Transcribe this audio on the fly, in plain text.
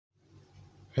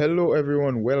Hello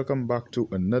everyone, welcome back to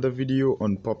another video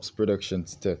on Pops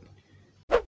Productions Tech.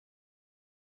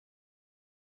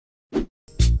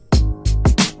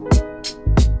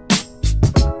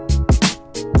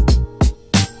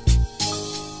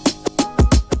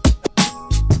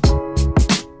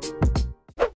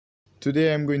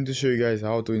 Today I'm going to show you guys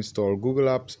how to install Google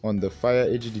Apps on the Fire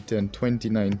HD10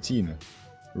 2019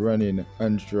 running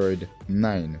Android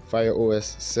 9, Fire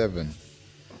OS 7.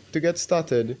 To get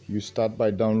started, you start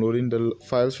by downloading the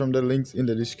files from the links in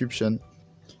the description.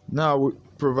 Now,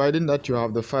 providing that you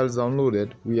have the files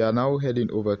downloaded, we are now heading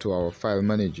over to our file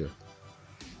manager.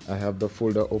 I have the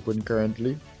folder open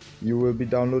currently. You will be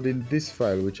downloading this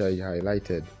file which I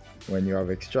highlighted. When you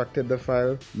have extracted the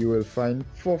file, you will find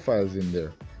 4 files in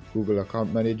there: Google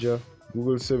Account Manager,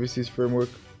 Google Services Framework,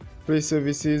 Play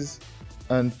Services,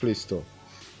 and Play Store.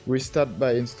 We start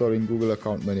by installing Google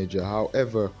Account Manager.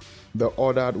 However, the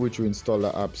order at which we install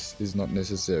the apps is not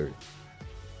necessary.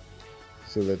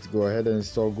 So let's go ahead and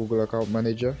install Google Account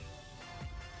Manager.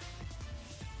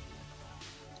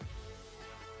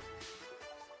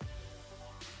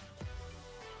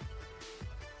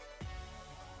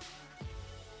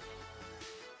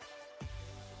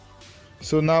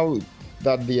 So now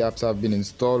that the apps have been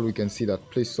installed, we can see that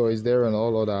Play Store is there and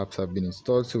all other apps have been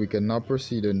installed. So we can now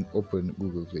proceed and open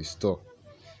Google Play Store.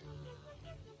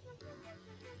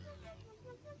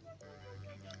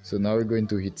 So now we're going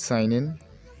to hit sign in.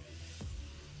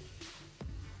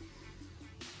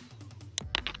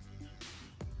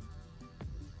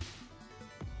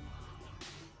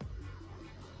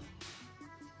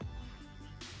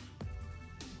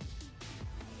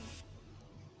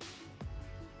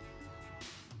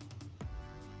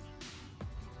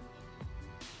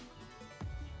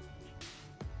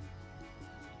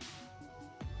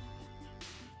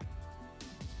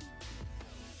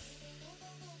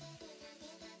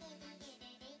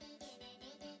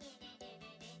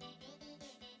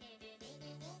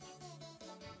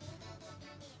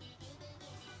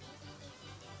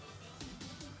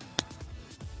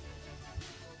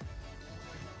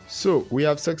 So we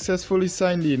have successfully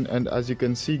signed in, and as you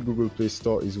can see, Google Play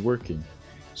Store is working.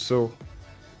 So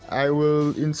I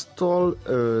will install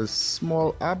a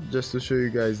small app just to show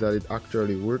you guys that it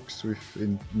actually works with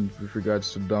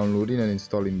regards to downloading and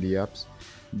installing the apps.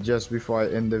 Just before I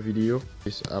end the video,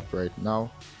 this app right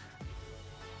now.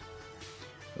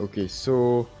 Okay,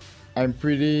 so I'm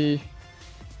pretty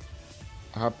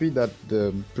happy that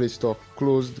the Play Store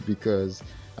closed because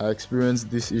I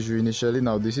experienced this issue initially.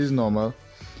 Now this is normal.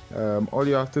 All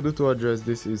you have to do to address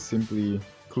this is simply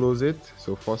close it.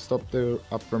 So first stop the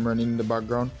app from running in the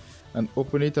background and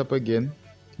open it up again.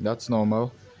 That's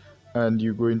normal, and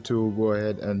you're going to go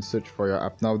ahead and search for your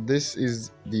app. Now this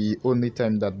is the only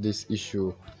time that this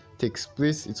issue takes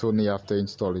place. It's only after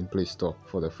installing Play Store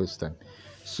for the first time.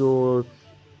 So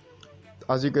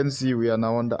as you can see, we are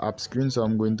now on the app screen, so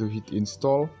I'm going to hit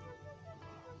install.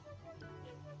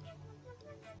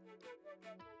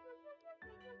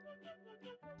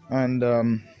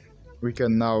 And we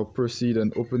can now proceed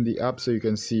and open the app, so you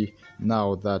can see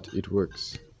now that it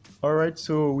works. Alright,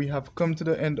 so we have come to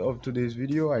the end of today's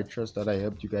video. I trust that I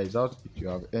helped you guys out. If you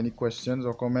have any questions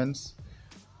or comments,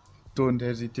 don't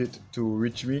hesitate to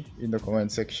reach me in the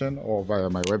comment section or via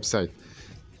my website.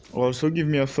 Also give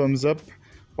me a thumbs up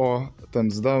or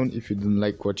thumbs down if you didn't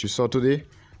like what you saw today,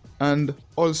 and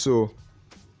also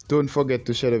don't forget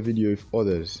to share the video with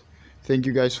others. Thank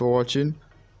you guys for watching.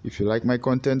 If you like my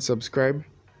content, subscribe,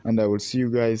 and I will see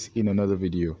you guys in another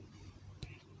video.